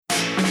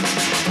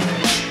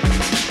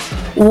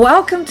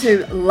Welcome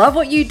to Love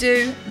What You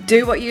Do,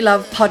 Do What You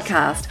Love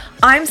podcast.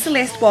 I'm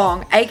Celeste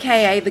Wong,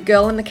 aka the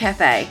girl in the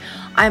cafe.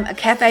 I'm a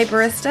cafe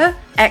barista,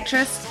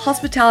 actress,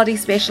 hospitality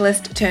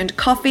specialist turned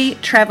coffee,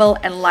 travel,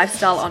 and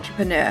lifestyle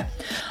entrepreneur.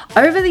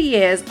 Over the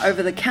years,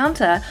 over the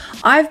counter,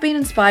 I've been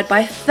inspired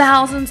by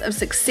thousands of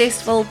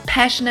successful,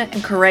 passionate,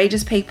 and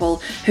courageous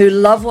people who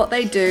love what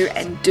they do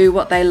and do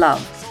what they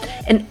love.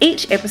 In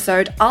each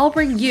episode, I'll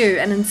bring you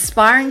an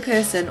inspiring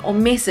person or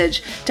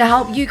message to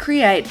help you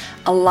create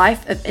a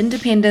life of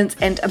independence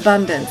and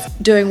abundance,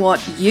 doing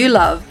what you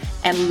love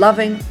and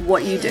loving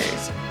what you do.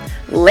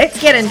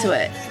 Let's get into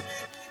it.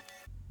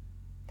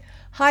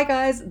 Hi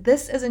guys,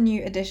 this is a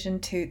new addition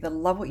to the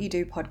Love What You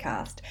Do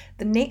podcast.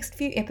 The next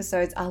few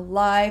episodes are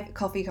live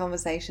coffee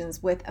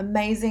conversations with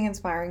amazing,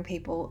 inspiring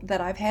people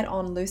that I've had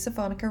on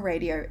Lusophonica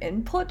radio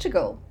in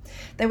Portugal.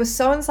 They were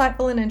so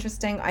insightful and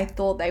interesting, I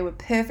thought they were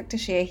perfect to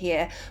share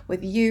here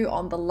with you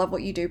on the Love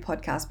What You Do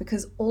podcast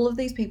because all of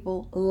these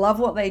people love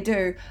what they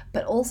do,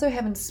 but also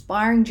have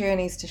inspiring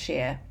journeys to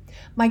share.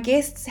 My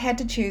guests had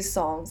to choose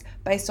songs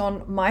based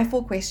on my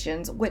 4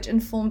 questions, which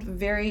informed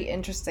very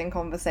interesting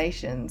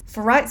conversations.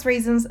 For rights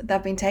reasons,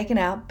 they've been taken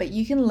out, but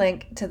you can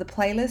link to the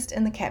playlist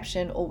in the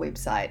caption or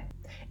website.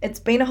 It's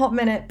been a hot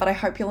minute, but I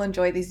hope you'll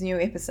enjoy these new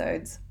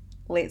episodes.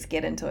 Let's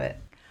get into it.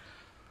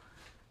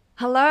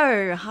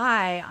 Hello,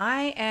 hi,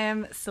 I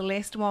am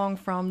Celeste Wong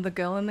from The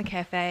Girl in the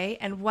Cafe,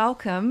 and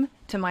welcome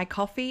to my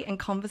Coffee and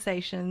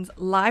Conversations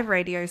live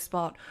radio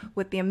spot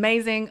with the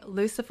amazing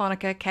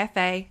Lusophonica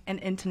Cafe and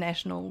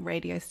international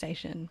radio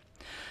station.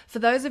 For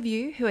those of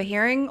you who are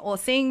hearing or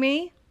seeing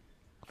me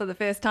for the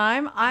first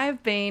time,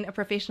 I've been a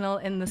professional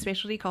in the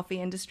specialty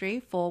coffee industry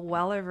for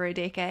well over a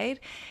decade,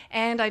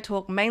 and I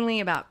talk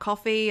mainly about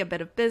coffee, a bit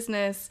of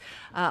business,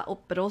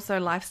 but also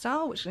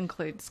lifestyle, which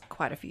includes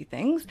quite a few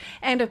things.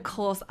 And of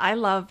course, I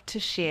love to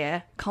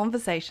share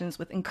conversations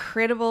with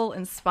incredible,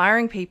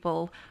 inspiring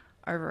people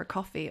over a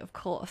coffee, of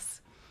course.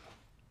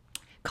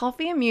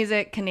 Coffee and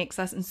music connects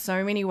us in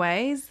so many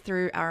ways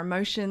through our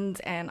emotions,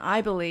 and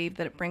I believe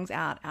that it brings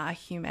out our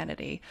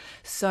humanity.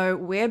 So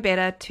we're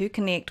better to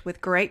connect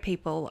with great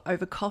people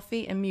over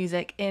coffee and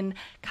music in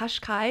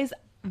Qashqai's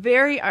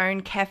very own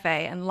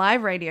cafe and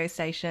live radio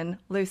station,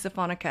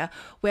 Lusophonica,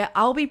 where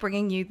I'll be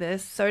bringing you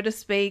this, so to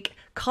speak,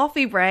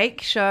 coffee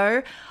break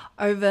show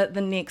over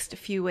the next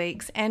few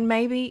weeks and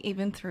maybe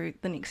even through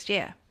the next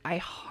year. I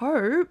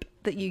hope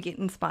that you get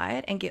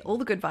inspired and get all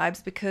the good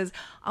vibes because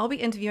I'll be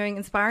interviewing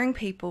inspiring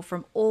people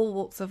from all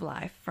walks of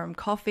life, from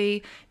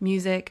coffee,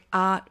 music,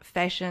 art,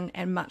 fashion,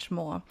 and much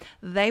more.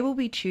 They will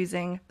be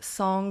choosing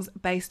songs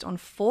based on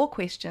 4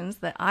 questions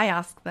that I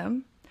ask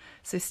them.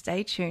 So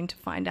stay tuned to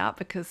find out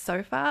because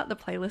so far the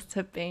playlists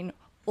have been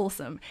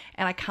awesome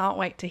and I can't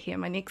wait to hear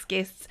my next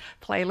guest's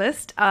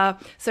playlist.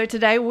 So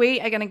today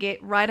we are going to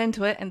get right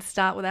into it and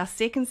start with our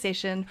second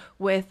session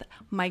with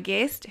my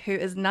guest, who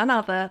is none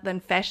other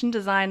than fashion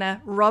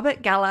designer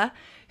Robert Galla,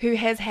 who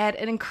has had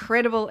an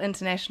incredible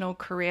international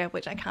career,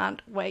 which I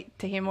can't wait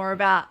to hear more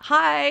about.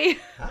 Hi.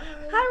 Hi,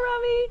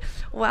 Robbie.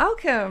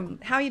 Welcome.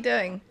 How are you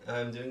doing?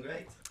 I'm doing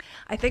great.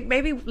 I think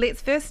maybe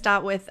let's first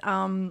start with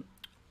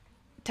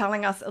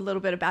telling us a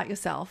little bit about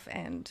yourself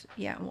and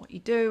what you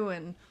do.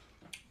 And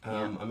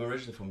I'm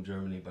originally from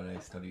Germany, but I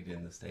studied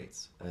in the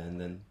States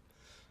and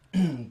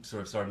then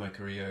sort of started my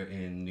career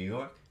in New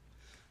York.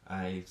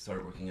 I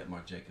started working at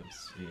Marc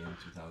Jacobs in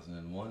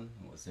 2001.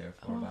 I was there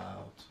for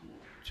about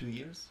 2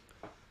 years.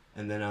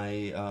 And then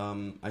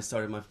I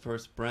started my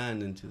first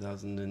brand in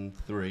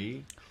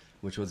 2003,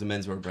 which was a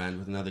menswear brand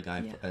with another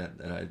guy that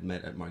I had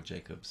met at Marc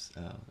Jacobs.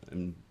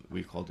 And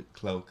we called it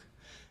Cloak.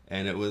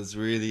 And it was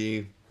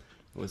a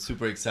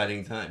super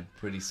exciting time.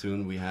 Pretty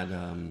soon we had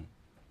a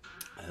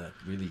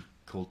really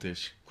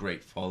cultish,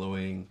 great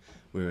following.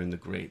 We were in the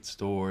great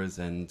stores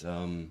and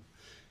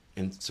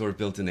sort of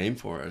built a name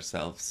for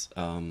ourselves.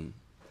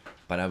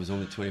 But I was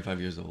only 25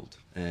 years old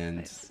and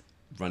nice.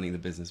 Running the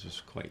business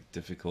was quite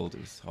difficult.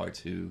 It was hard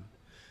to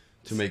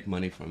make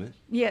money from it.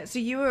 Yeah, so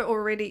you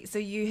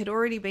had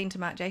already been to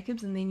Marc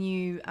Jacobs and then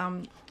you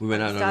we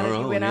went out on our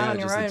own. You went out on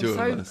your own. The 2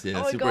 of us. Yeah,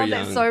 oh my super God, young.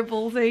 that's so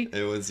ballsy.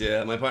 It was,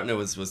 my partner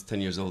was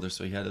 10 years older,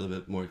 so he had a little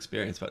bit more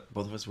experience, but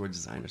both of us were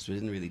designers, so we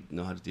didn't really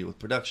know how to deal with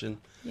production.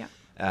 Yeah.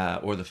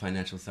 Or the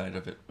financial side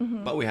of it.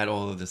 Mm-hmm. But we had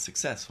all of the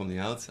success from the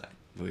outside.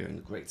 We were in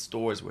the great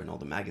stores, we were in all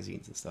the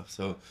magazines and stuff.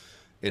 So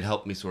it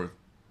helped me sort of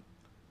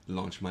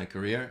launch my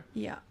career.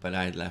 Yeah. But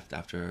I had left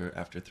after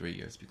 3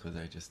 years because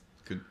I just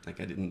I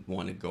didn't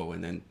want to go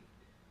and then,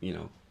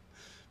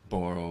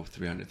 borrow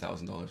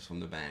 $300,000 from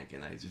the bank.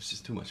 And it was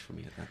just too much for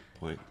me at that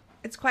point.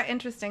 It's quite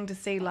interesting to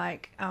see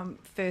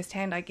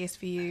firsthand, I guess,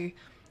 for you,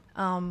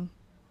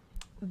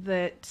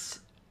 that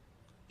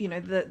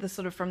the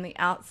sort of from the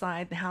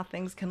outside, how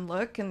things can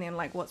look and then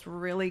what's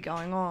really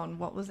going on.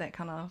 What was that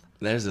kind of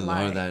There's a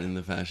lot of that in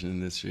the fashion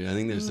industry. I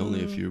think there's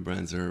only a few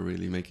brands that are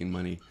really making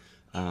money.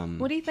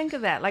 What do you think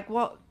of that? I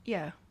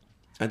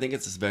think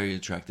it's a very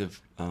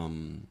attractive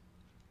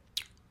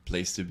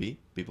place to be.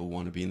 People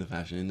want to be in the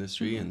fashion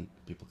industry and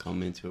people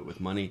come into it with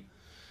money.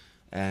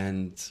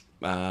 And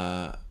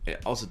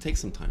it also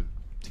takes some time.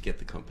 to get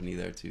the company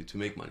there to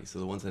make money. So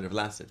the ones that have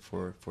lasted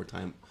for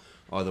time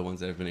are the ones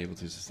that have been able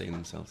to sustain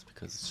themselves,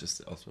 because it's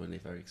just also a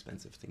very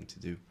expensive thing to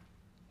do.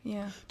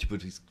 Yeah. To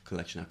produce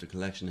collection after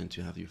collection and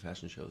to have your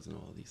fashion shows and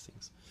all these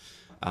things.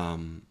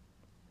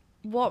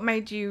 What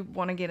made you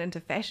want to get into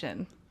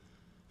fashion?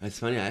 It's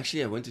funny.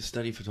 I went to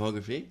study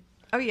photography.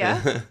 Oh,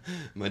 yeah?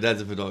 My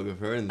dad's a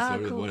photographer, and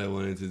sort of cool. what I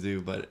wanted to do.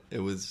 But it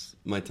was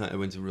my time. I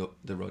went to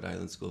the Rhode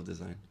Island School of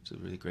Design, which is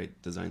a really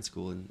great design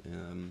school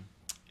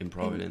in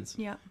Providence,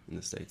 in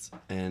the States.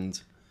 And,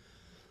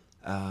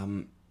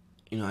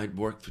 I'd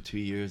worked for 2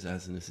 years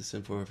as an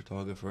assistant for a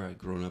photographer. I'd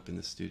grown up in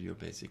the studio,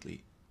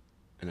 basically.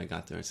 And I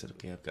got there and said,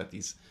 okay, I've got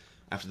these,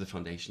 after the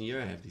foundation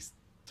year, I have these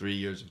 3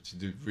 years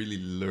to really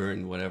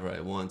learn whatever I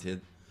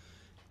wanted.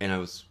 And I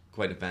was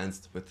quite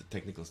advanced with the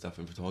technical stuff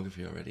in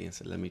photography already. I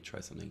said, let me try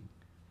something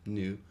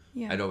new.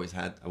 Yeah.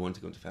 I wanted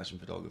to go into fashion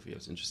photography. I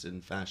was interested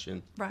in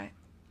fashion. Right.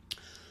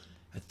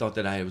 I thought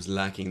that I was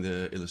lacking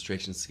the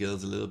illustration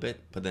skills a little bit,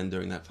 but then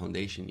during that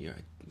foundation year,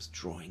 I was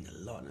drawing a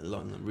lot,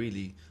 and I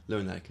really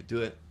learned that I could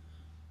do it.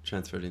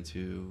 Transferred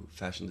into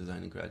fashion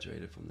design and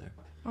graduated from there.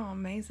 Oh,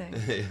 amazing.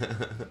 Yeah.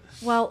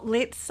 Well,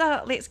 let's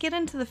get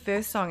into the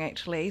first song,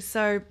 actually.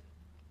 So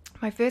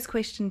my first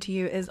question to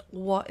you is,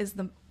 what is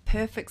the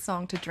perfect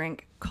song to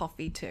drink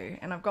coffee to?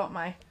 And I've got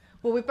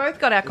we've both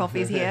got our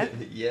coffees here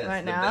yes,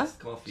 right the now. best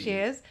coffee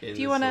Cheers. in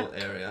Do you this want whole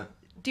area.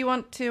 Do you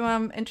want to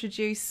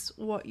introduce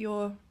what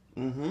your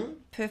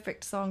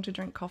perfect song to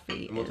drink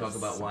coffee And we'll is? talk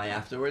about why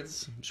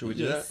afterwards. Should we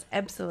do Yes, that?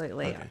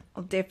 absolutely. Okay.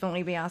 I'll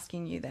definitely be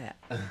asking you that.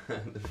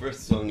 The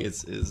first song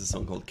is a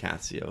song called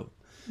Casio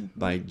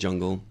by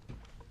Jungle.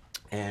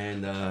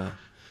 And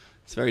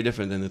it's very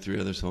different than the 3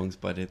 other songs,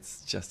 but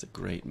it's just a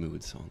great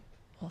mood song.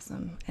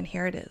 Awesome. And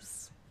here it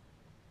is.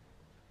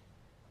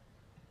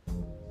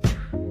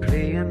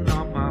 Playing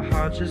on my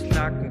heart just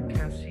like a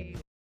Casio.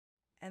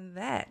 And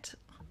that,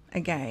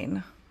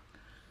 again,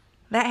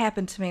 that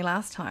happened to me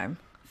last time.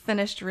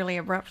 Finished really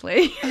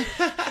abruptly.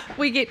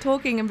 We get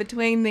talking in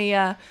between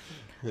the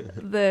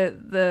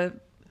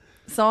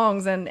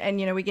songs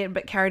and we get a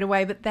bit carried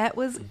away, but that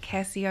was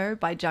Casio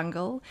by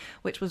Jungle,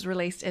 which was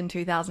released in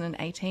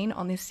 2018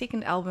 on their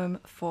second album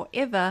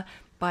Forever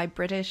by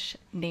British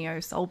neo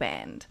soul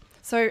band.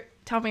 So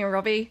tell me,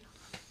 Robbie,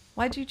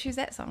 why did you choose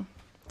that song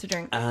to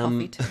drink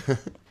coffee to?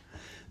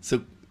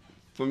 So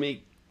for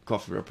me,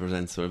 coffee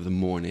represents sort of the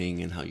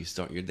morning and how you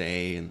start your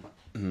day.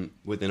 And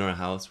within our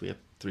house, we have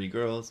 3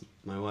 girls,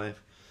 my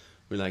wife.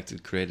 We like to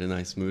create a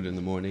nice mood in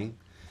the morning.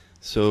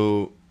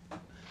 So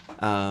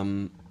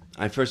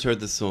I first heard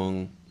the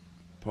song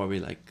probably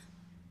like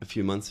a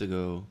few months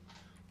ago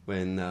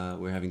when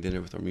we were having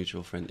dinner with our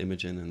mutual friend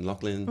Imogen and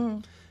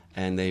Lachlan.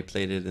 And they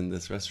played it in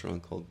this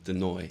restaurant called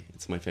Denoy.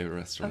 It's my favorite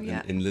restaurant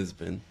in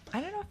Lisbon. I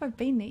don't know if I've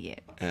been there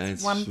yet.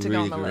 It's one to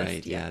really go on the great.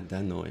 list. Yeah,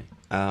 Denoy.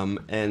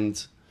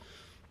 And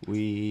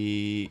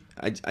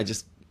I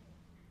just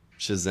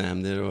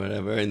Shazammed it or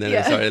whatever, and then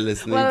I started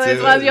listening One of to those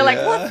it. ones you're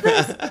like, what's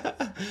this?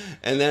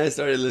 And then I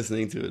started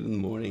listening to it in the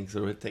morning,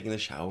 sort of taking a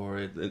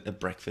shower, at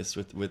breakfast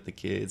with the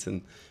kids,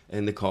 and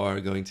in the car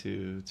going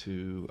to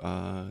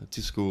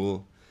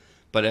school.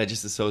 But I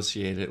just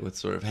associate it with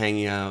sort of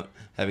hanging out,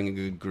 having a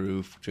good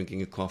groove,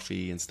 drinking a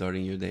coffee, and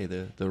starting your day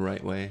the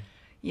right way.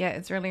 Yeah,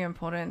 it's really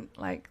important.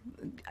 Like,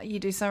 you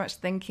do so much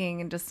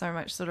thinking and just so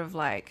much sort of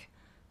like,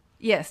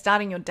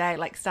 starting your day,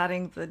 like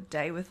starting the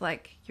day with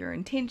like your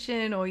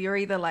intention, or you're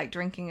either like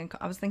drinking,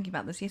 I was thinking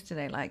about this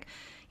yesterday, like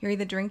you're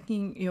either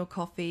drinking your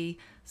coffee,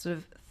 sort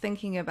of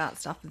thinking about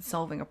stuff and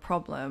solving a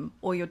problem,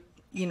 or you're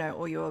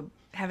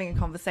having a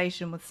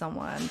conversation with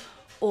someone,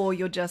 or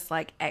you're just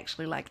like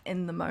actually like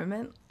in the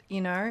moment,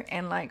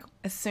 and like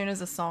as soon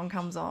as a song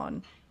comes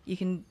on, you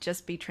can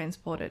just be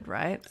transported,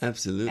 right?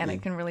 Absolutely. And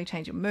it can really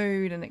change your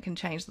mood, and it can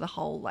change the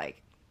whole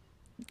like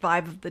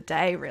vibe of the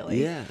day,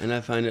 really. Yeah, and I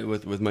find it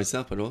with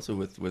myself, but also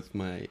with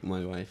my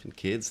wife and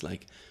kids,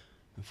 like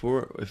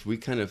if we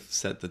kind of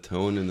set the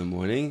tone in the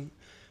morning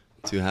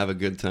to have a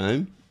good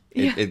time,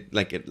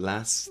 it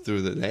lasts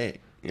through the day.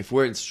 If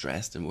we're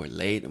stressed and we're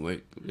late and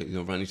we're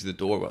running to the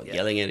door while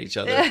yelling at each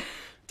other, it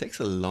takes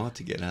a lot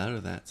to get out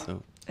of that.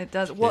 So it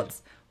does.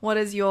 What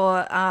is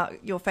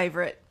your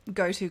favorite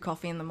go-to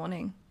coffee in the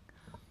morning?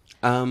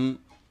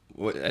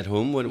 At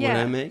home, what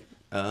I make?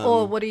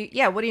 Or what do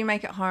you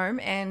make at home,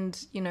 and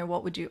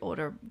what would you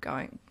order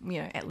going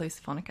at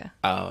Lusophonica?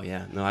 Oh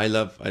yeah, no, I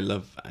love a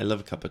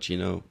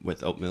cappuccino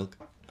with oat milk.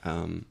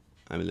 I'm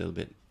a little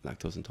bit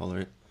lactose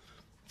intolerant.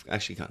 I've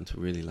actually gotten to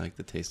really like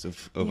the taste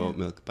of oat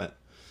milk, but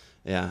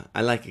yeah,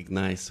 I like a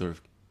nice sort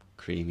of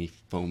creamy,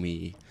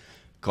 foamy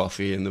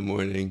coffee in the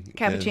morning.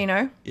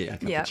 Cappuccino.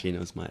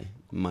 Cappuccino is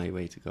my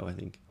way to go, I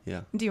think.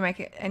 Yeah. Do you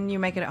make it, and you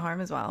make it at home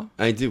as well?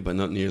 I do, but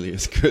not nearly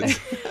as good.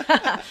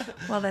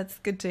 Well, that's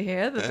good to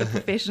hear that the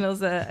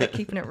professionals are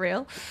keeping it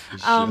real.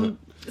 Sure.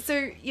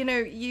 So,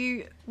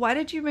 why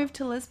did you move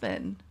to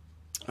Lisbon?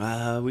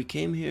 We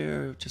came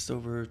here just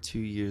over 2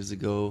 years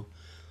ago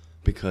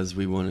because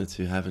we wanted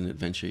to have an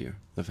adventure year,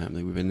 the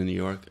family. We've been to New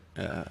York,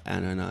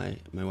 Anna and I,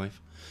 my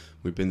wife.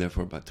 We've been there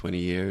for about 20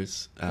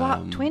 years.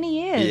 Wow,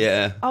 20 years?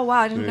 Yeah. Oh,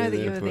 wow. I didn't We know were that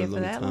you there were for there a for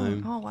long that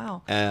time. long. Oh,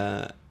 wow.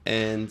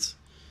 And,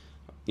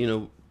 you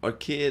know, our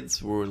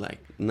kids were like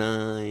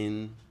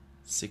 9,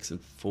 6,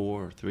 and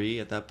 4 or 3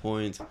 at that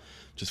point.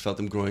 Just felt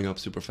them growing up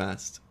super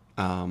fast.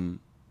 And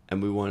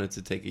we wanted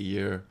to take a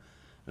year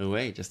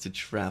away just to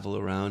travel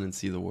around and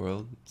see the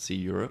world, see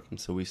Europe. And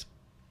so we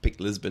picked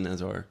Lisbon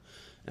as our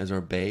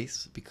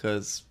base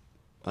because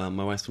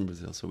my wife's from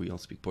Brazil, so we all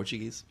speak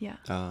Portuguese. Yeah.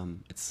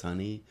 It's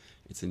sunny,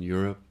 it's in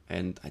Europe,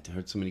 and I'd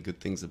heard so many good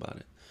things about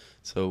it.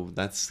 So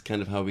that's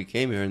kind of how we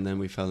came here, and then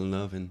we fell in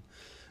love, and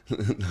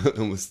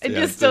almost And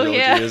you're still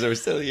here. years, we're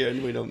still here,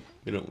 and we don't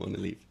want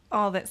to leave.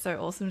 Oh, that's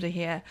so awesome to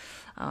hear.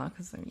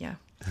 Yeah.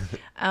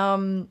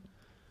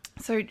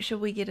 So should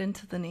we get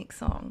into the next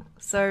song?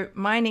 So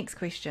my next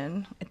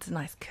question, it's a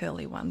nice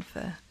curly one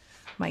for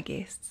my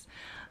guests.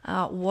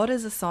 What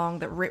is a song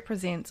that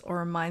represents or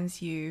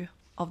reminds you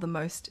of the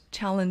most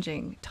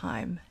challenging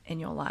time in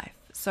your life?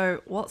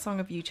 So what song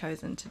have you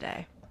chosen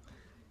today?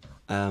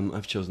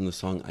 I've chosen the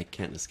song I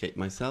Can't Escape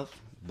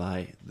Myself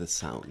by The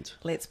Sound.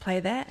 Let's play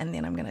that, and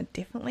then I'm going to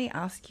definitely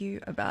ask you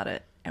about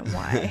it and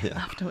why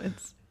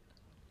afterwards.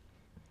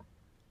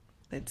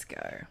 Let's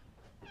go.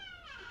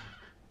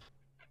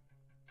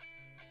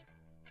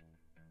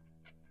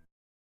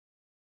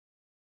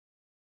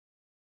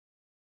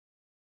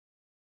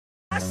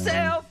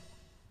 Myself.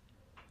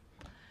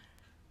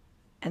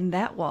 And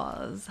that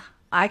was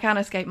I Can't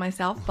Escape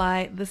Myself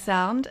by The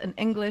Sound, an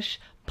English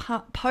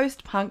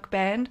post-punk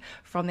band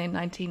from their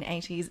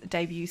 1980s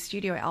debut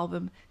studio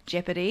album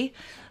Jeopardy.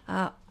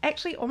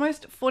 Actually,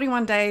 almost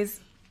 41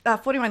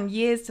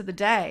 years to the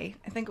day.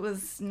 I think it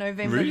was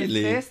November the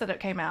Really? 1st that it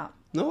came out.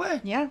 No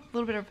way. Yeah, a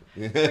little bit of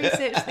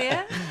research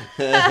there.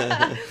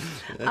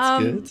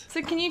 That's good.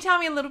 So can you tell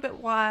me a little bit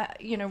why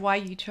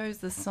you chose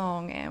this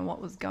song and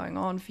what was going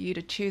on for you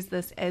to choose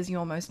this as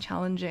your most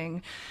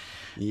challenging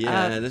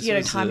This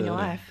was time in your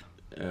life?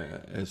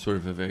 Sort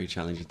of a very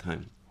challenging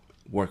time,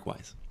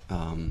 work-wise,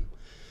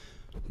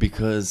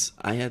 because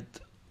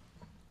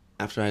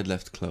after I had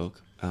left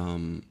Cloak,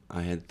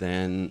 I had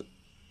then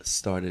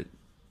started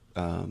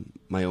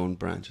my own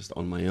brand just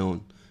on my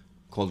own,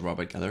 called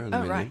Robert Geller.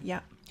 Oh, right,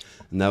 yeah.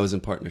 And that was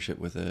in partnership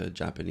with a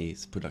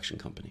Japanese production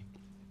company.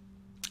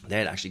 They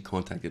had actually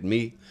contacted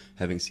me,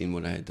 having seen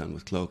what I had done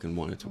with Cloak, and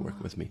wanted to work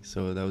with me.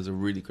 So that was a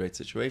really great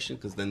situation,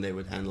 because then they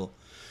would handle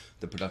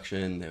the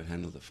production, they would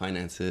handle the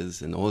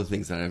finances, and all the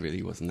things that I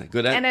really wasn't that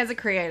good at. And as a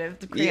creative,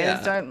 the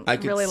creatives don't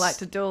really like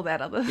to do all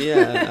that other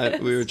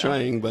we were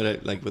trying,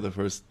 but like with the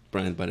first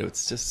brand, but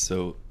it's just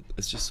so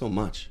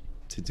much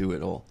to do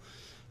it all.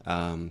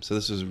 So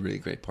this was a really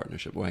great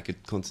partnership where I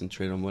could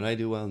concentrate on what I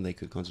do well, and they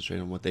could concentrate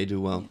on what they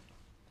do well.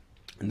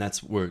 And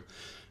that's where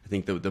I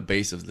think the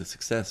base of the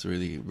success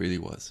really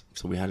was.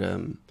 So we had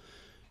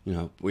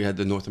we had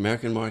the North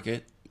American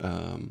market,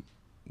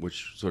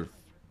 which sort of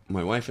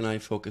my wife and I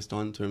focused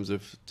on in terms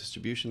of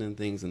distribution and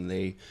things, and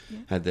they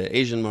had the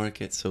Asian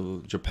market.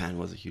 So Japan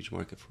was a huge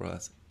market for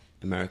us,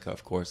 America,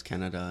 of course,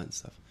 Canada and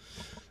stuff,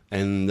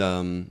 and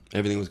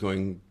everything was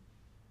going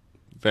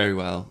very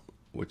well.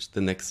 Which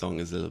the next song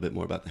is a little bit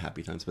more about the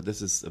happy times, but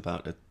this is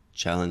about a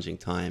challenging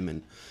time.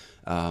 And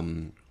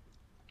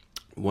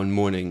one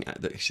morning,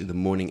 actually the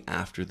morning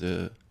after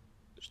the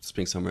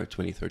Spring Summer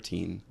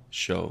 2013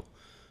 show,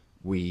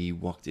 I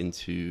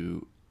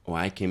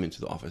came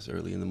into the office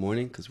early in the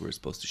morning because we were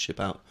supposed to ship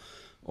out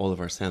all of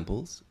our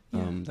samples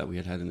that we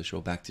had in the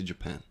show back to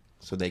Japan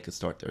so they could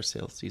start their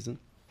sales season.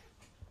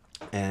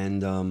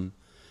 And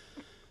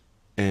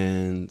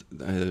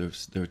there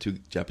were 2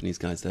 Japanese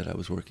guys that I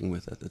was working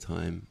with at the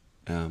time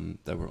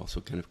that were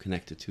also kind of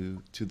connected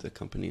to the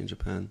company in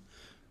Japan.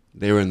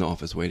 They were in the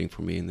office waiting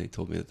for me, and they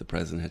told me that the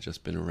president had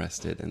just been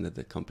arrested and that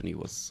the company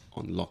was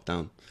on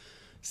lockdown,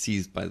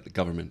 seized by the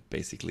government,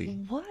 basically.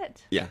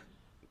 What? Yeah,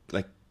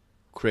 like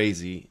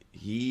crazy.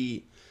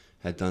 He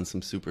had done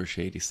some super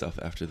shady stuff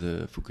after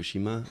the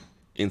Fukushima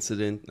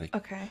incident, like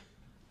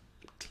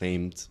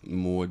claimed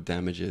more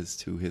damages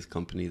to his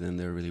company than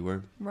there really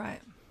were.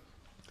 Right.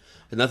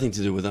 Had nothing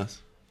to do with us.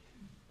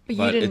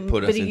 But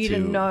you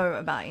didn't know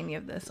about any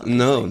of this.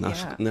 No,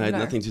 it had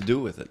nothing to do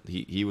with it.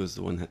 He was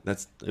the one.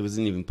 It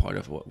wasn't even part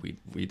of what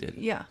we did.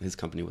 Yeah, his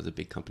company was a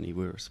big company.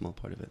 We were a small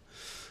part of it.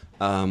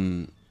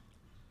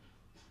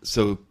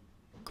 So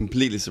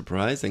completely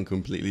surprised and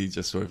completely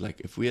just sort of like,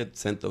 if we had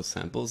sent those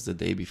samples the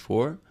day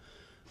before,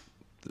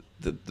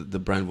 the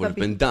brand would have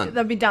been done.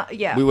 That'd be done.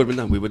 Yeah, we would have been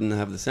done. We wouldn't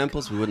have the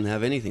samples. We wouldn't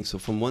have anything. So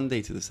from one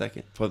day to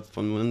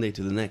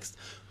the next,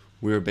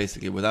 we were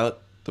basically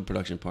without the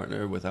production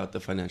partner, without the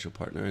financial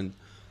partner, and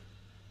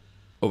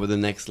over the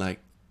next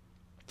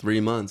 3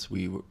 months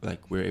we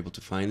were able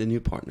to find a new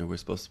partner. We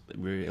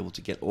were able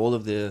to get all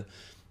of the,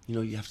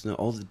 you have to know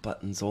all the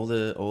buttons, all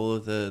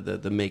of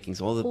the makings,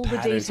 all the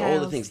patterns,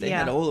 all the things. They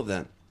had all of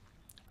that.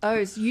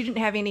 Oh, so you didn't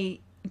have any?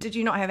 Did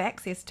you not have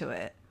access to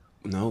it?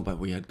 No, but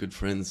we had good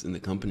friends in the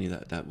company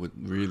that would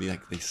really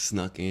they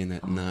snuck in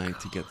at night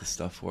to get the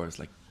stuff for us,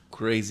 like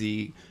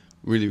crazy.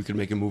 Really, we could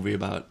make a movie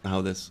about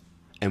how this.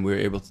 And we were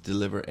able to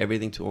deliver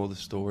everything to all the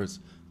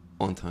stores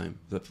on time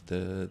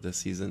the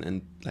season,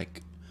 and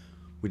like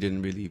we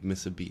didn't really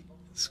miss a beat.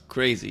 It's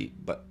crazy,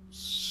 but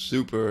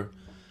super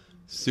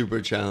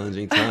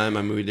challenging time.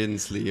 I mean, we didn't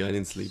sleep. I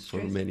didn't sleep for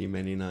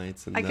many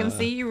nights. And I can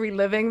see you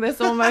reliving this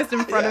almost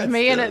in front of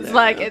me, and it's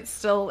like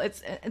it's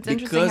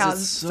interesting how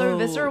it's so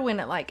visceral when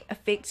it like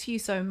affects you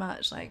so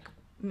much, like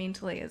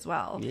mentally as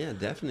well. Yeah,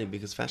 definitely,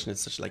 because fashion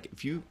is such like,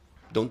 if you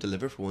don't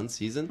deliver for one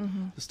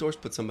season, the stores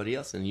put somebody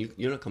else, and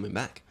you're not coming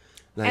back.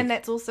 Like, and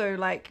that's also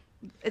like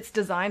it's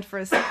designed for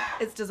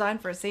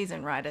a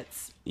season, right?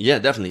 Yeah,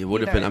 definitely. It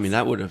would have been. I mean,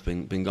 that would have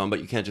been gone.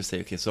 But you can't just say,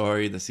 okay,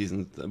 sorry, the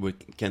season we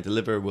can't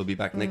deliver. We'll be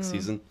back next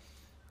season.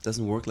 It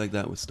doesn't work like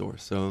that with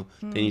stores. So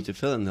they need to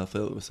fill it, and they'll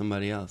fill it with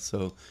somebody else.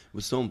 So it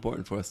was so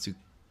important for us to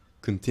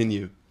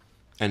continue.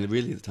 And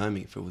really, the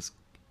timing. If it was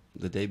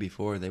the day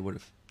before, they would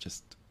have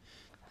just,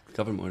 the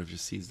government would have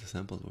just seized the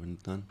samples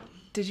and done.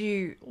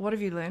 What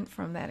have you learned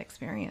from that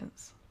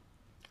experience?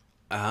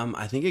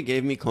 I think it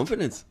gave me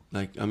confidence.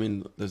 Like, I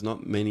mean, there's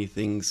not many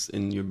things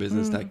in your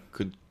business that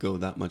could go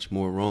that much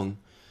more wrong.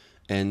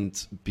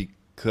 And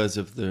because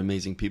of the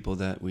amazing people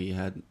that we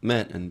had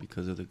met, and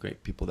because of the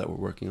great people that were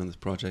working on this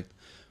project,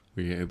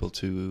 we were able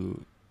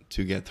to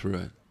get through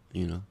it,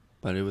 you know.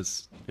 But it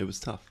was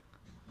tough.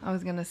 I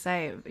was going to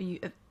say,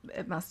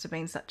 it must have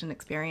been such an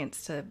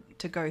experience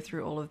to go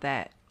through all of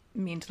that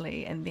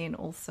mentally, and then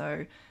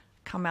also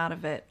come out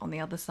of it on the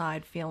other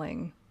side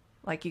feeling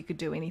like you could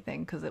do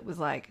anything, because it was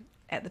like,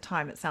 at the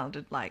time it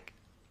sounded like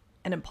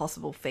an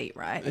impossible feat,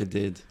 right? It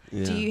did,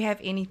 yeah. Do you have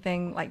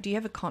anything, like, do you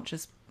have a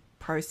conscious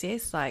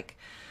process, like,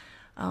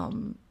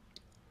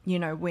 you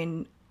know,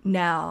 when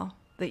now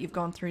that you've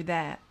gone through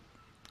that,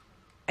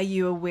 are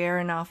you aware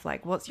enough,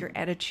 like, what's your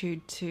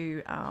attitude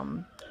to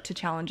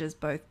challenges,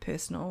 both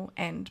personal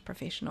and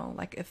professional,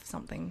 like if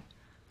something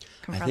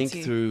confronts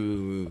you? I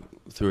think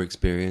through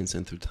experience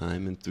and through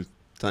time, and through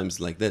times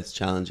like this,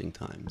 challenging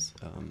times,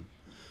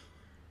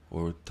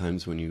 or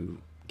times when you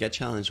get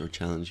challenged or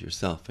challenge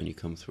yourself and you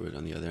come through it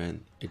on the other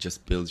end, it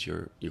just builds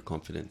your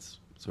confidence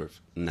sort of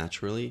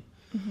naturally.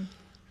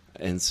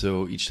 And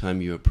so each time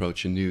you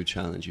approach a new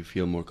challenge, you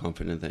feel more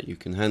confident that you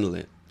can handle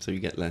it. So you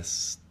get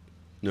less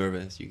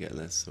nervous, you get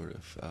less sort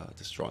of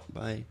distraught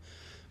by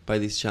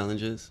these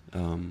challenges.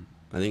 I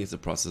think it's a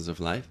process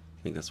of life.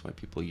 I think that's why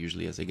people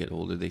usually, as they get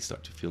older, they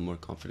start to feel more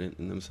confident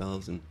in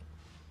themselves. And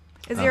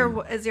is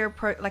there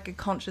a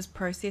conscious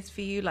process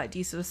for you? Like, do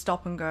you sort of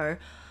stop and go,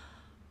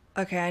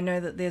 okay, I know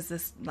that there's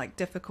this like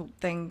difficult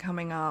thing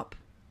coming up,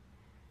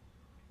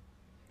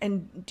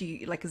 and do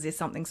you, like, is there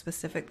something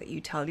specific that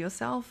you tell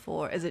yourself,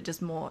 or is it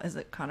just more, is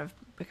it kind of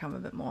become a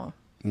bit more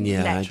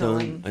natural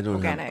and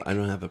organic? I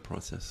don't have a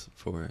process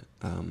for it.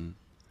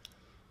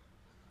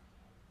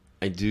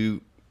 I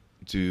do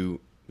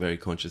very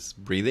conscious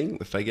breathing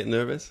if I get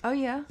nervous. Oh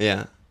yeah.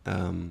 Yeah.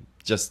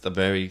 Just a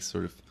very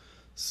sort of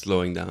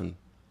slowing down.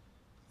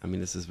 I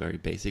mean, this is very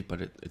basic, but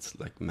it's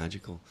like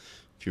magical.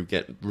 If you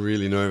get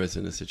really nervous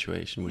in a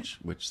situation,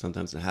 which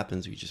sometimes it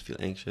happens, you just feel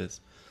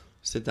anxious,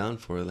 sit down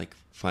for like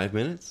 5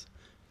 minutes,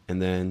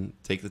 and then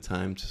take the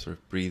time to sort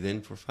of breathe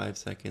in for 5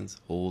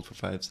 seconds, hold for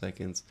 5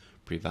 seconds,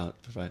 breathe out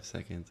for 5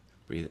 seconds,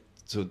 breathe.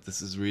 So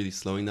this is really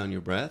slowing down your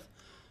breath,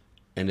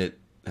 and it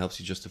helps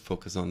you just to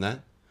focus on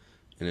that,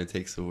 and it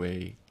takes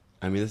away.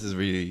 I mean, this is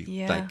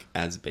really like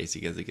as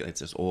basic as it gets.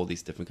 There's all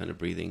these different kind of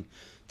breathing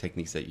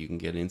techniques that you can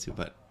get into,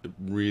 but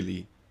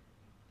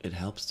it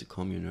helps to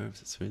calm your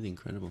nerves. It's really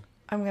incredible.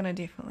 I'm going to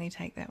definitely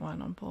take that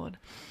one on board.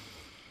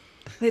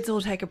 Let's all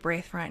take a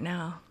breath right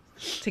now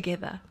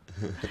together.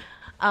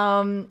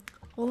 Well,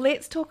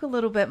 let's talk a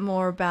little bit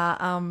more about...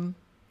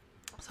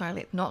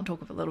 let's not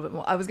talk a little bit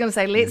more. I was going to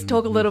say, let's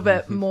talk a little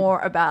bit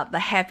more about the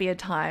happier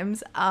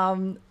times.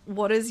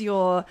 What is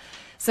your...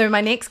 So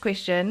my next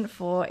question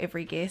for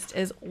every guest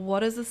is,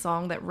 what is a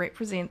song that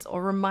represents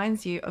or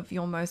reminds you of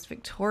your most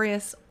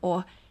victorious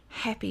or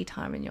happy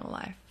time in your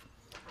life?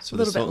 So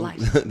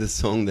the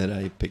song that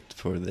I picked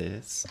for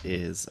this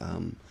is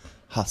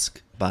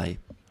Husk by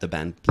the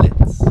band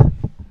Blitz.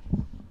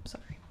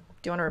 Sorry.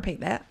 Do you want to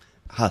repeat that?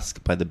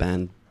 Husk by the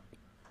band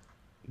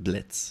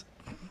Blitz.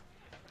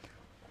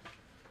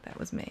 That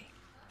was me.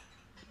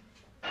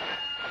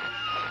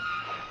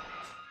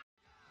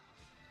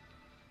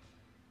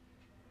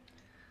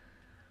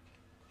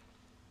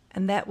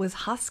 And that was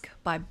Husk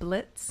by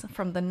Blitz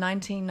from the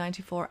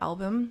 1994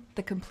 album,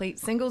 The Complete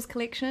Singles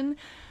Collection.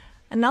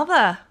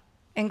 Another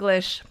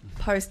English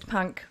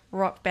post-punk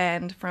rock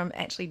band from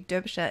actually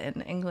Derbyshire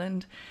in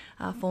England,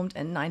 formed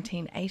in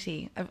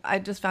 1980. I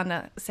just found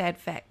a sad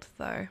fact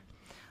though.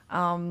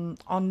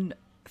 On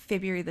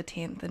February the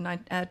 10th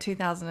in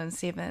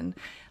 2007,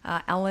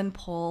 Alan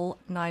Paul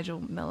Nigel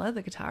Miller,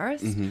 the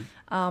guitarist,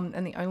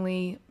 and the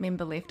only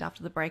member left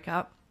after the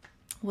breakup,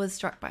 was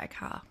struck by a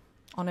car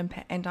on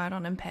impact and died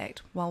on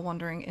impact while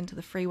wandering into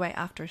the freeway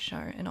after a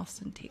show in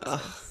Austin,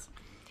 Texas.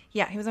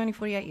 Yeah, he was only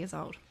 48 years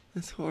old.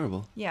 That's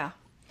horrible. Yeah.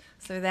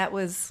 So that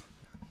was...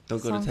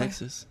 Don't go to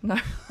Texas. No.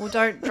 Well,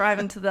 don't drive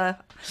into the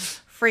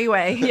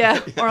freeway,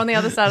 or on the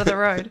other side of the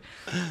road.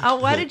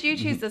 Why did you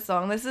choose this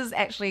song? This is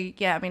actually,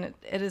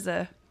 it is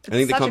a I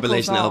think the such a cool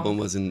compilation song.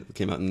 album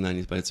came out in the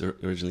 90s, but it's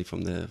originally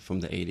from the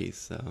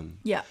 80s.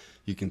 Yeah,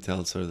 You can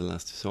tell sort of the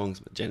last two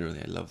songs, but generally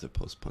I love the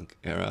post-punk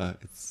era.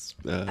 It's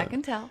I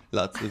can tell.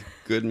 lots of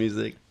good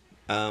music.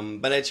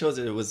 But I chose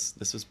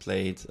this was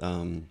played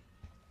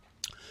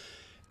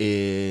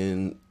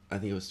in, I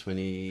think it was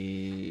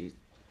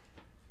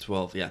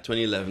 2012. Yeah,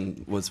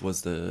 2011 was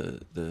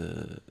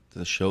the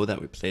show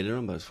that we played it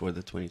on, but it was for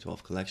the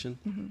 2012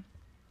 collection.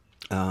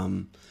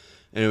 And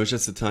it was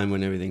just a time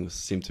when everything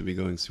seemed to be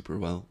going super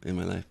well in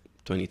my life.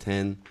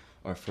 2010,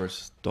 our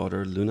first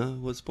daughter Luna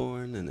was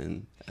born, and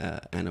then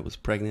Anna was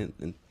pregnant.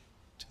 In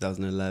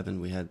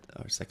 2011, we had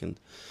our second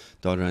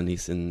daughter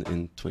Anise in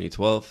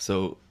 2012.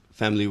 So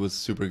family was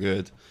super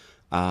good.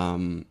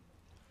 But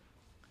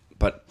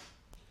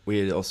we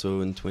had also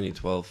in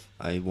 2012,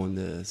 I won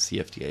the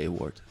CFDA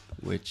award,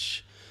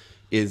 which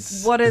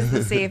is... What is the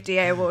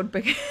CFDA award?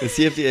 The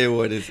CFDA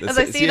award is... As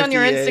I see it on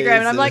your CFDA Instagram,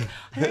 and I'm is, like,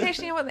 I don't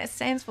actually know what that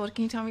stands for.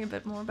 Can you tell me a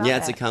bit more about that? Yeah,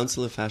 it's the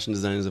Council of Fashion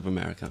Designers of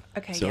America.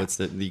 Okay, so yeah. it's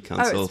the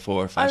Council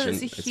for Fashion.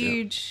 It's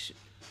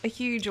a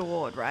huge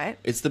award, right?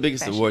 It's the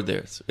biggest Fashion. award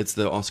there. It's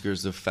the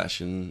Oscars of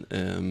fashion.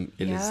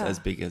 It is Yeah. as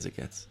big as it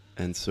gets.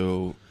 And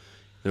so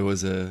there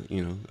was a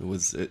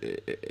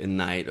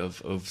night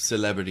of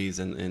celebrities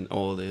and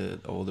all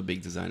the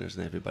big designers,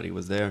 and everybody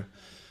was there.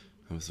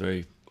 I was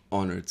very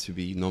honored to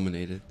be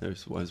nominated. I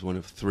was one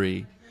of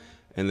three,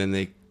 and then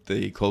they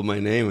called my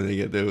name and they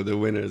get the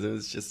winners. It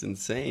was just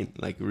insane,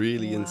 like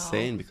really Wow.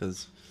 insane,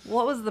 because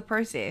What was the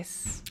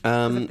process?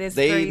 There's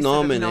they three sort of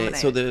nominate.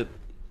 So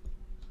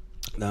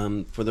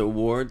nominated. for the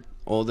award,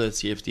 all the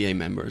CFDA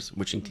members,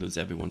 which includes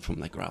everyone from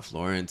like Ralph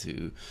Lauren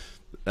to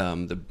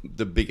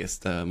the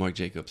biggest Marc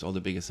Jacobs, all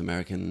the biggest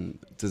American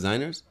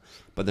designers,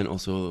 but then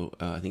also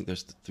I think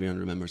there's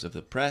 300 members of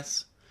the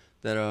press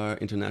that are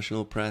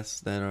international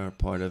press that are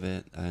part of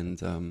it, and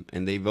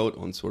they vote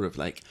on sort of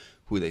like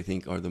who they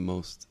think are the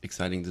most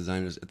exciting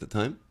designers at the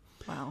time.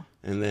 Wow.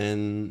 And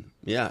then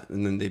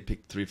they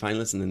pick three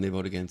finalists, and then they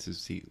vote again to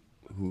see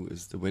who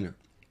is the winner.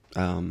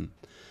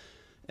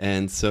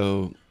 And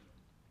so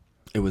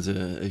it was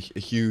a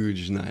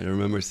huge night. I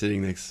remember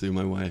sitting next to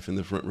my wife in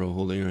the front row,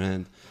 holding her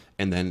hand,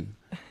 and then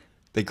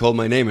they called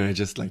my name, and it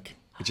just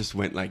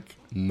went like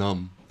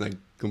numb, like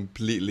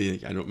completely.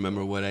 Like, I don't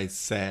remember what I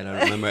said.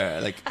 I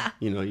remember like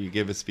you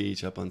give a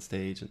speech up on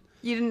stage, and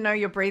You didn't know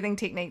your breathing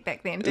technique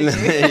back then, did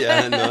you?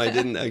 yeah, no, I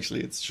didn't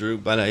actually. It's true,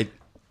 but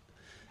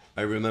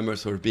I remember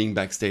sort of being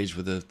backstage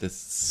with this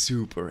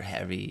super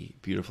heavy,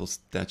 beautiful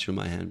statue in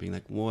my hand, being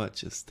like, "What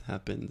just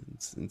happened?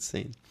 It's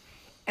insane."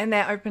 And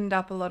that opened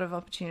up a lot of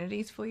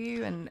opportunities for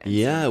you. And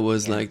Yeah, so- it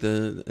was yeah. like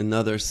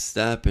another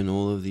step in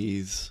all of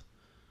these.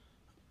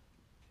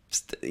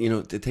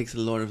 It takes a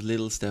lot of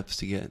little steps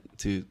to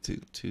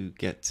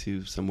get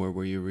to somewhere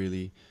where you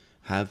really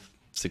have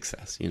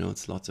success.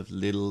 It's lots of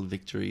little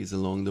victories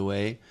along the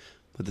way,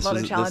 but A lot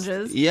of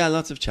challenges. Yeah,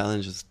 lots of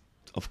challenges,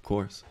 of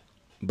course,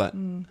 but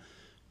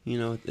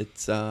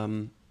it's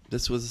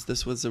this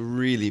was a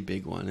really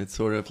big one. It's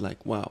sort of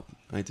like, wow,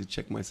 I had to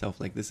check myself.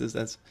 Like, that's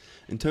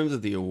in terms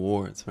of the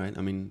awards, right?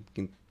 I mean, you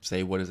can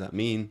say, what does that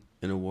mean?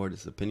 An award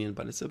is opinion,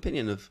 but it's the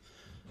opinion of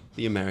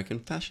the American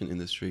fashion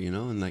industry,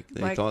 and like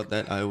they thought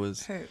that I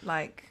was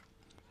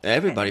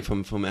everybody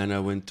from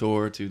Anna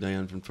Wintour to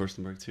Diane von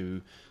Furstenberg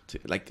to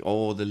like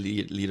all the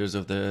leaders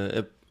of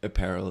the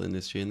apparel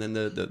industry, and then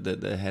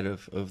the head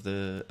of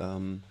the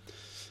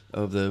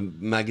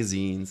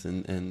magazines,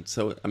 and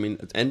so I mean,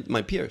 and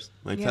my peers,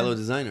 my fellow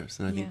designers,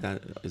 and I think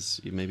that is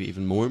maybe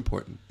even more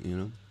important.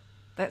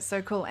 That's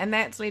so cool. And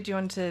that's led you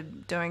into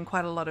doing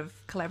quite a lot of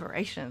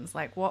collaborations.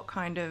 Like, what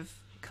kind of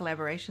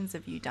collaborations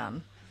have you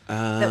done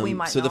that we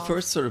might So know the of?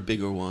 first sort of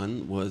bigger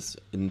one was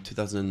in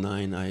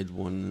 2009. I had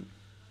won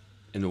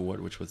an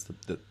award, which was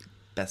the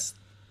best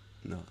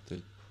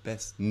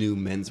new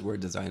menswear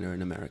designer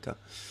in America,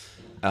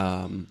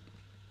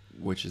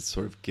 which is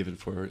sort of given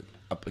for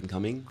up and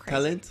coming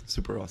talent.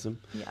 Super awesome.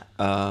 Yeah.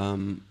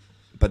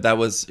 But that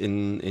was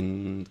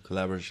in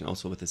collaboration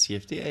also with the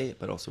CFDA,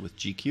 but also with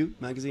GQ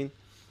magazine,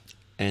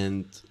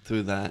 and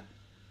through that,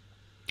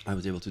 I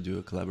was able to do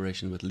a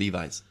collaboration with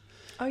Levi's.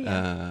 Oh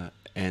yeah.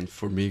 And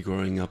for me,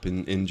 growing up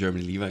in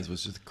Germany, Levi's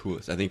was just the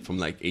coolest. I think from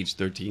like age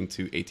 13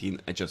 to 18,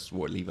 I just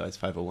wore Levi's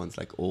 501s,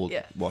 like old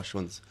wash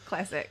ones,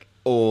 Classic.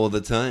 all the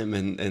time.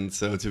 And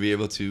so to be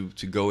able to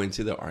go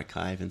into the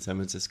archive in San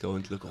Francisco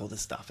and to look at all the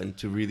stuff and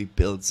to really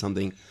build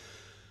something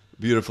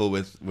beautiful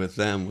with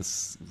them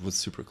was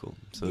super cool.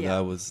 So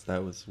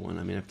that was one.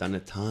 I mean, I've done a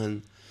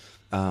ton.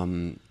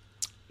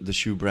 The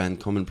shoe brand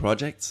Common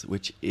Projects,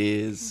 which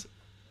is,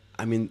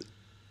 I mean,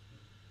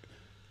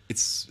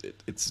 it's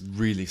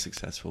really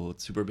successful.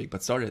 It's super big,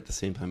 but started at the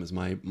same time as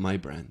my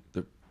brand.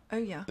 They're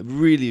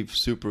really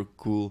super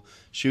cool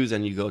shoes,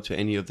 and you go to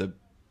any of the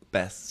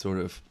best sort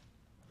of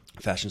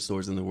fashion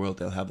stores in the world,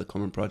 they'll have the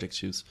Common Project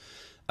shoes.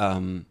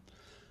 But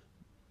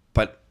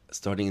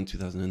starting in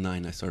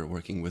 2009, I started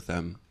working with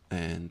them,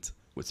 and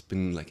it's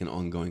been like an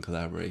ongoing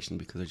collaboration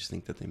because I just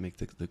think that they make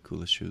the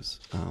coolest shoes.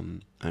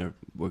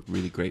 We're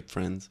really great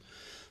friends,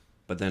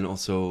 but then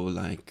also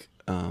like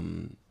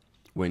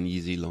when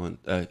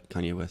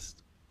Kanye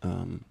West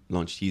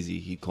launched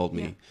Yeezy, he called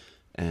me,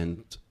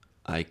 and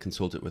I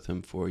consulted with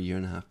him for a year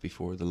and a half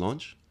before the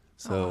launch.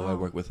 So I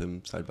worked with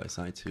him side by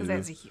side too.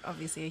 Because that's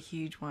obviously a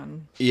huge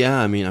one. Yeah,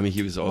 I mean,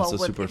 he was also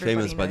Well, super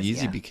famous, but knows,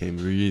 Yeezy became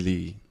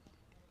really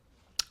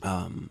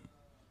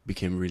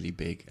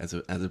big as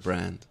a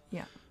brand.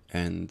 Yeah.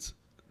 And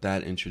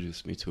that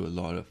introduced me to a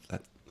lot of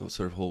that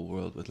sort of whole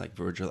world with like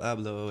Virgil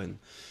Abloh and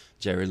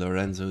Jerry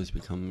Lorenzo, who's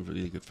become a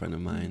really good friend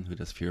of mine, who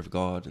does Fear of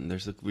God. And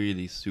there's a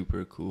really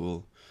super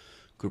cool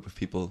group of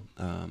people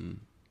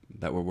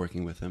that were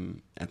working with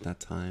him at that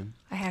time.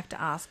 I have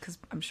to ask, because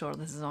I'm sure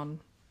this is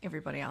on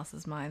everybody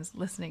else's minds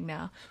listening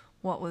now.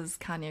 What was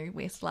Kanye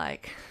West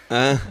like?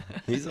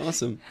 He's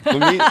awesome. For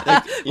me,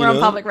 like, we're on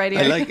public radio.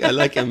 I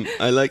like him.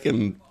 I like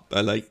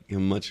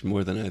him much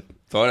more than I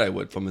thought I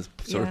would from his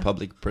sort of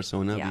public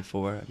persona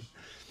before.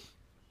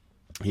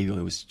 He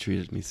always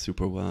treated me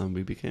super well, and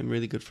we became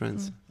really good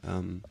friends.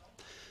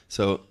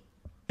 So,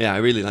 yeah, I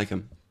really like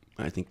him.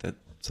 I think that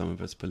some of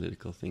his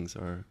political things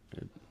are,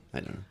 I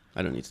don't know.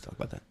 I don't need to talk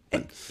about that.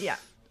 But, yeah.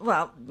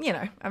 Well,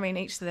 I mean,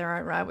 each to their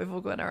own, right? We've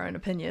all got our own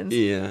opinions.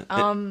 Yeah.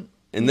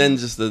 And then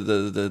just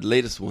the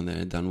latest one that I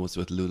had done was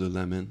with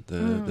Lululemon,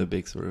 the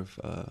big sort of,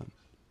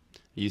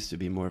 it used to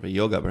be more of a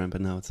yoga brand,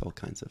 but now it's all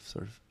kinds of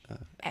sort of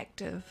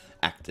active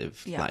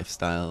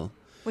lifestyle.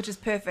 Which is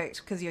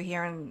perfect because you're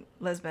here in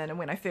Lisbon, and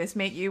when I first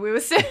met you, we were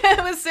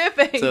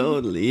surfing.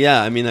 Totally,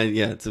 yeah. I mean,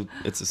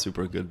 it's a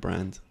super good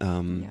brand.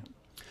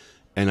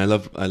 And I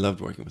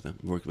loved working with them.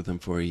 Worked with them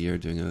for a year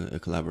doing a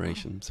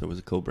collaboration. So it was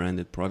a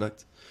co-branded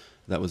product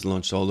that was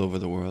launched all over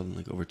the world,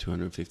 like over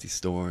 250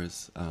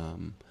 stores.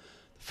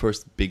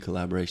 First big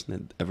collaboration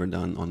I'd ever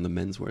done on the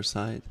menswear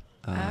side.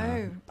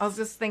 I was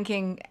just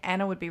thinking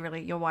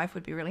your wife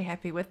would be really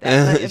happy with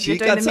that. If she you're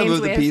doing got some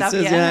of the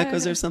pieces, stuff,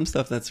 because there's some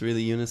stuff that's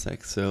really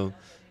unisex. So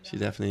she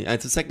definitely,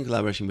 it's a second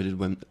collaboration we did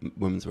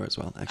women's wear as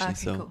well, actually. Okay,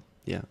 so cool.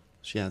 Yeah,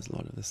 she has a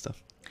lot of this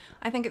stuff.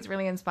 I think it's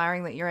really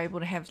inspiring that you're able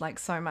to have like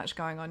so much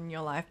going on in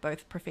your life,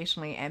 both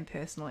professionally and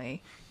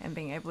personally, and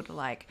being able to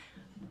like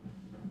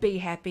be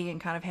happy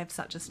and kind of have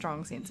such a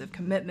strong sense of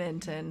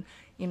commitment and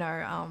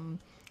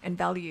and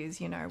values.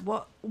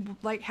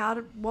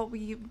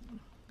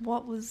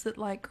 What was it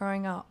like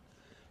growing up?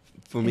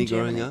 For me,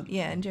 growing up?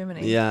 Yeah, in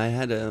Germany. Yeah, I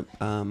had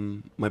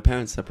my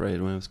parents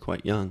separated when I was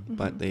quite young,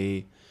 but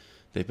they've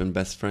been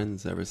best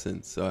friends ever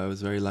since. So I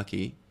was very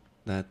lucky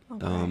that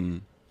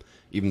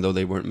even though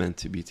they weren't meant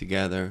to be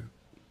together,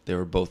 they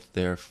were both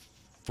there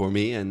for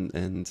me,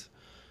 and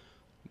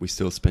we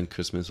still spent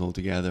Christmas all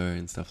together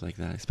and stuff like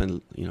that.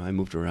 I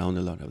moved around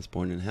a lot. I was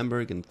born in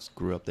Hamburg and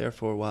grew up there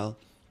for a while.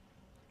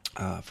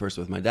 First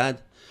with my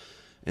dad,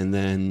 and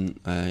then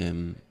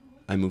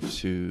I moved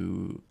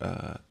to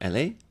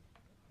LA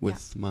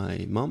with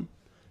my mom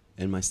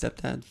and my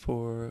stepdad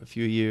for a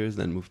few years,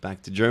 then moved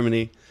back to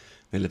Germany.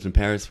 I lived in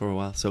Paris for a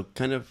while, so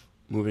kind of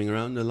moving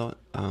around a lot.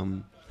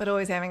 But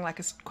always having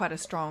like quite a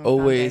strong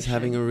Always foundation.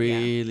 having a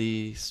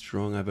really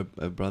strong, I have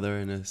a brother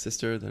and a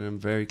sister that I'm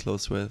very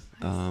close with.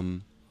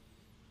 Nice.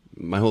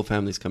 My whole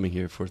family's coming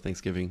here for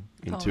Thanksgiving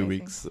in 2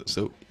 weeks.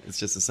 So it's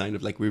just a sign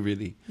of like,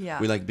 we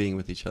like being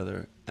with each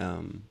other.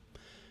 And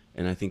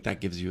I think that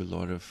gives you a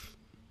lot of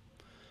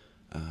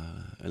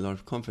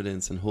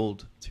confidence and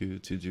hold to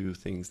do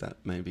things that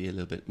might be a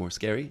little bit more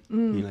scary. I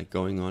mean, like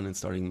going on and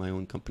starting my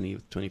own company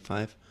with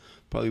 25,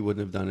 probably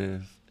wouldn't have done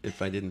it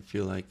if I didn't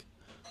feel like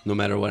no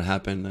matter what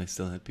happened, I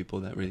still had people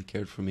that really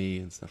cared for me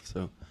and stuff.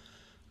 So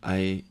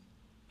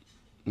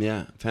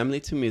family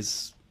to me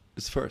is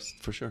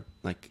first, for sure.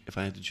 Like if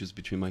I had to choose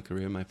between my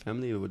career and my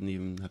family, I wouldn't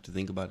even have to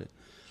think about it.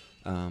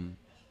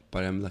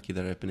 But I'm lucky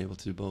that I've been able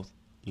to do both,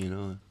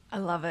 I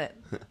love it.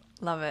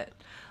 Love it.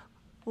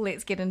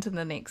 Let's get into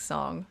the next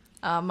song.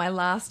 My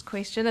last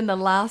question and the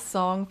last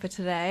song for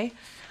today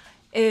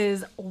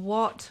is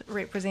what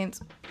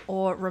represents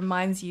or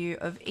reminds you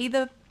of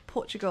either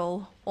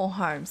Portugal or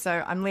home.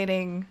 So I'm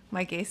letting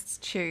my guests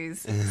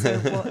choose. So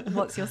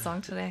what's your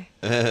song today?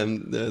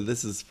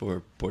 This is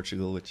for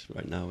Portugal, which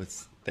right now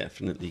it's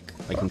definitely,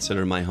 I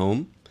consider my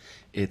home.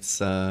 It's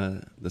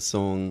the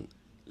song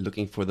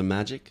Looking for the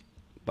Magic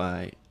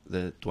by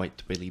the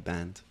Dwight Twilley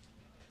Band.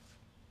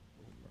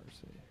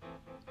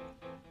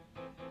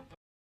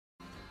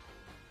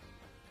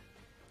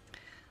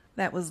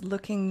 That was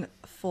Looking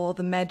for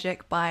the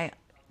Magic by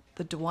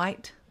the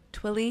Dwight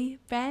Twilley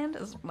Band.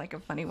 It's like a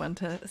funny one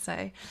to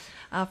say.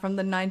 From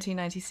the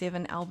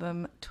 1997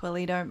 album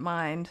Twilley Don't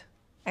Mind.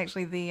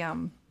 Actually, I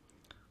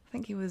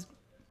think he was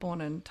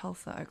born in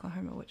Tulsa,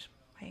 Oklahoma, which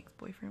my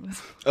ex-boyfriend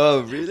was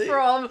Oh, really?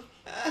 from.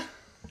 I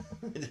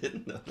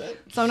didn't know that.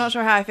 So I'm not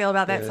sure how I feel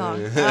about that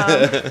song.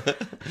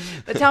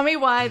 But tell me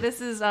why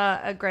this is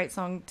a great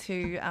song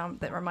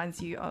that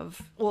reminds you of...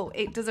 Well,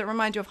 does it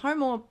remind you of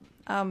home or...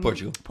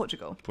 Portugal.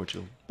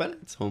 But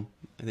it's home.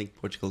 I think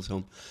Portugal's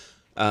home.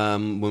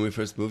 When we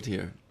first moved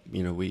here,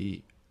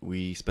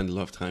 we spent a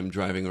lot of time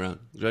driving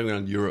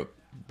around Europe,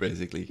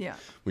 basically. Yeah.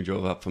 We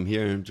drove up from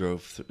here and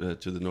drove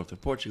to the north of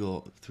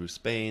Portugal, through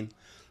Spain,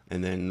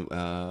 and then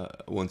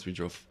once we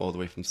drove all the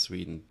way from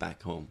Sweden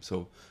back home.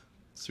 So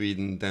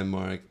Sweden,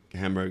 Denmark,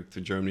 Hamburg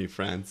to Germany,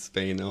 France,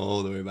 Spain,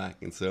 all the way back.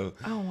 And so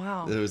Oh,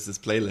 wow. there was this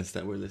playlist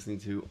that we're listening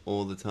to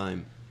all the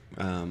time.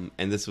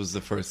 And this was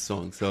the first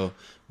song. So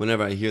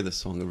whenever I hear the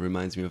song, it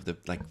reminds me of the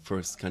like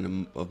first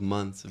kind of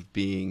months of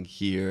being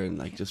here and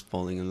like just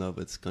falling in love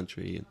with this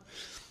country. And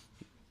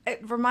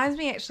It reminds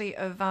me actually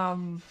of,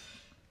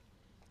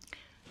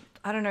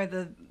 I don't know,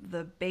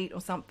 the beat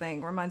or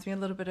something. Reminds me a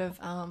little bit of,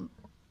 I'm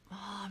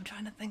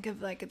trying to think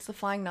of, like, it's the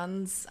Flying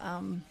Nuns,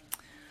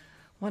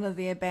 one of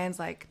their bands,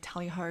 like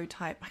Tally Ho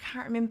type. I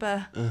can't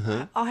remember.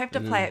 I'll have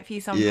to play it for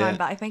you sometime, Yeah.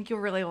 but I think you'll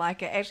really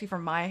like it. Actually,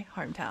 from my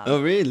hometown.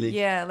 oh, really?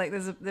 Yeah, like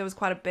there was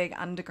quite a big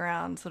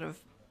underground sort of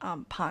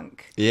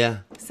punk Yeah.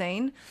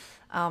 scene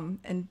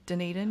in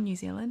Dunedin, New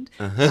Zealand.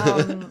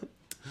 Uh-huh.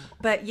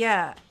 But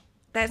yeah,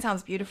 that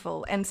sounds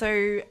beautiful. And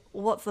so,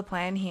 what's the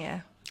plan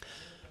here?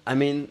 I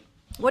mean,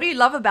 What do you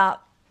love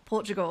about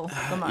Portugal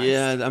the most?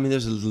 yeah, I mean,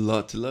 there's a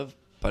lot to love,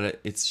 but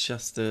it's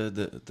just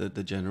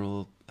the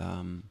general,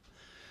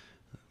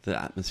 the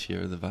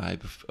atmosphere, the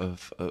vibe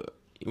of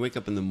you wake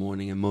up in the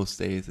morning and most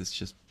days it's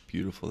just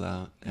beautiful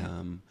out.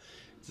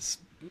 This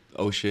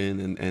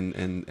ocean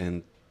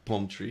and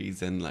palm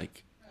trees and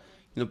like,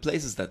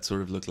 places that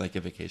sort of look like a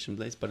vacation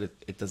place, but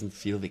it doesn't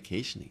feel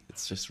vacationy.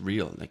 It's just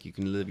real. Like you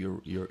can live your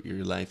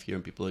life here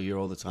and people are here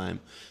all the time.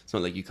 It's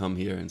not like you come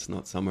here and it's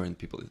not summer and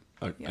people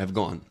have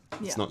gone.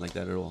 It's not like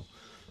that at all.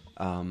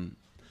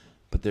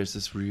 But there's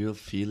this real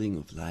feeling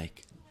of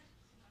like,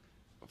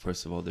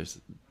 first of all, it's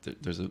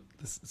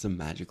a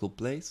magical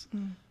place,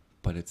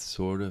 but it's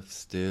sort of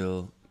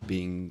still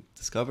being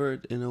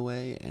discovered in a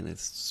way, and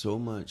it's so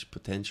much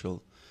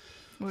potential.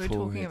 We were for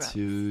talking it about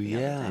to, this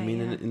the other I day, mean,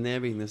 yeah. in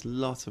everything, there's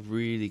lots of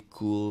really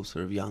cool,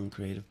 sort of young,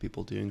 creative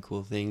people doing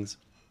cool things.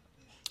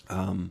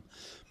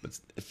 But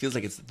it feels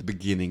like it's at the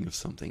beginning of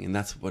something, and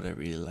that's what I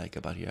really like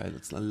about here. I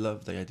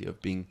love the idea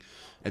of being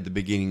at the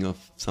beginning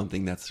of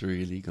something that's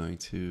really going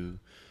to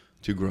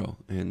grow,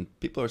 and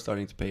people are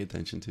starting to pay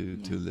attention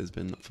to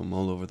Lisbon from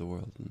all over the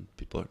world, and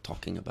people are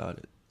talking about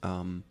it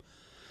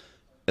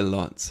a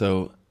lot.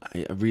 So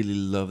I really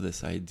love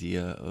this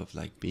idea of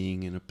like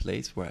being in a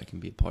place where I can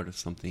be a part of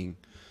something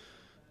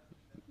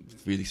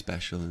really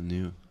special and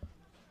new.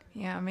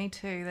 Yeah, me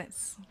too.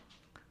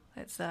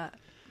 That's a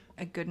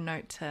good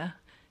note to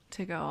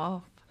go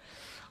off.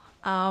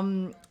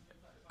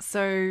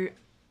 So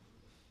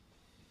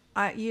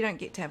you don't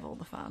get to have all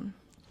the fun.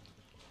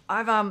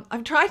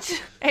 I've tried to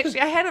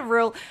actually. I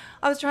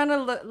was trying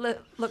to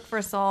look for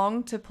a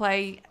song to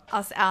play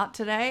us out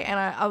today, and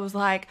I was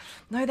like,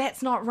 no,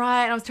 that's not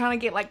right. And I was trying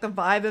to get like the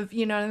vibe of,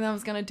 and then I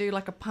was going to do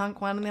like a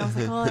punk one, and then I was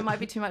like, oh, that might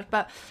be too much.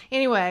 But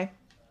anyway,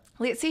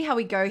 let's see how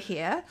we go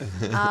here.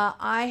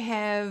 I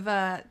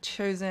have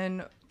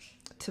chosen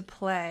to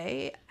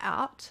play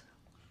out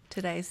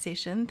today's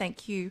session.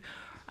 Thank you,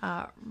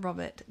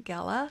 Robert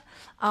Geller.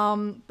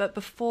 But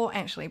before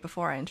I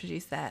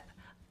introduce that,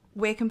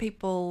 where can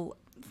people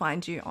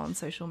find you on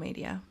social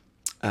media?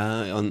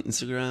 On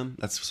Instagram,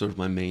 that's sort of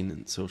my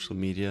main social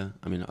media.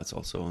 I mean, it's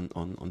also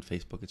on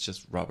Facebook. It's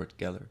just Robert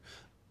Geller,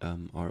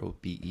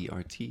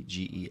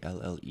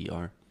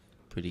 RobertGeller.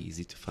 Pretty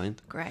easy to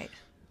find. Great.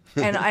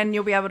 And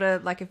you'll be able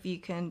to, like, if you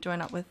can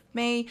join up with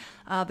me,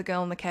 the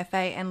Girl in the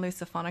Cafe, and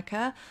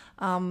Lusophonica,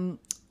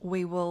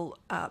 we will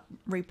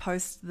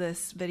repost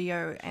this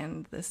video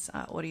and this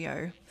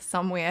audio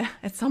somewhere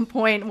at some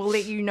point. We'll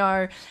let you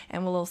know,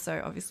 and we'll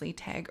also obviously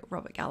tag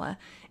Robert Geller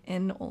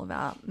in all of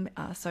our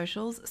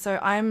socials. So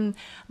I'm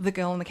the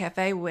Girl in the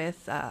Cafe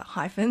with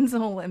hyphens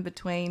all in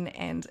between,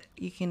 and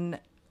you can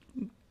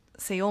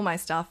see all my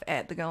stuff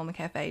at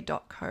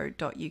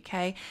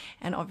thegirlinthecafe.co.uk.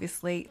 And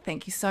obviously,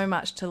 thank you so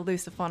much to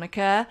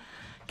Lusophonica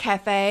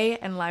Cafe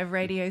and live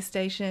radio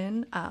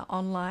station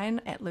online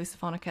at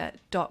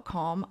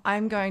lusophonica.com.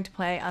 I'm going to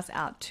play us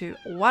out to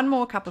One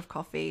More Cup of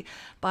Coffee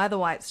by the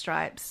White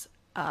Stripes,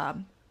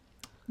 their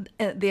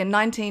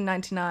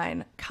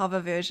 1999 cover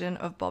version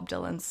of Bob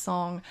Dylan's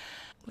song.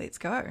 Let's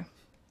go.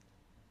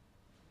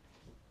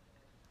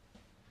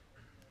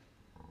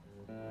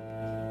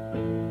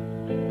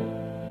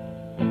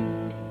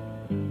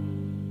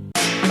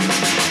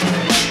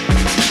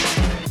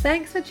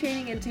 Thanks for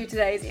tuning into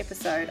today's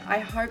episode. I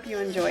hope you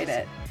enjoyed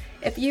it.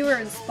 If you were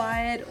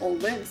inspired or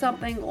learned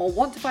something or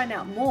want to find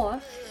out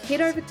more, head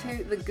over to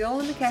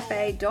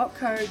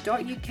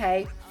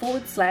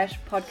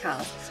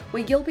thegirlinthecafe.co.uk/podcast,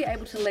 where you'll be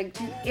able to link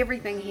to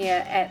everything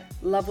here at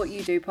Love What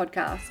You Do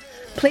podcast.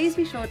 Please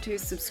be sure to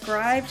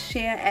subscribe,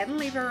 share, and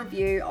leave a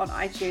review on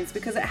iTunes,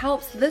 because it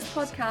helps this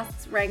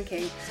podcast's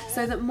ranking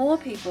so that more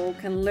people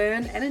can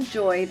learn and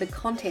enjoy the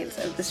contents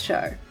of this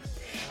show.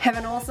 Have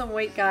an awesome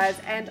week, guys,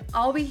 and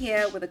I'll be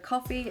here with a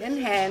coffee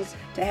in hand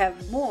to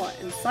have more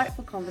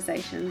insightful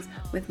conversations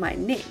with my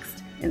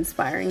next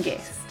inspiring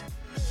guest.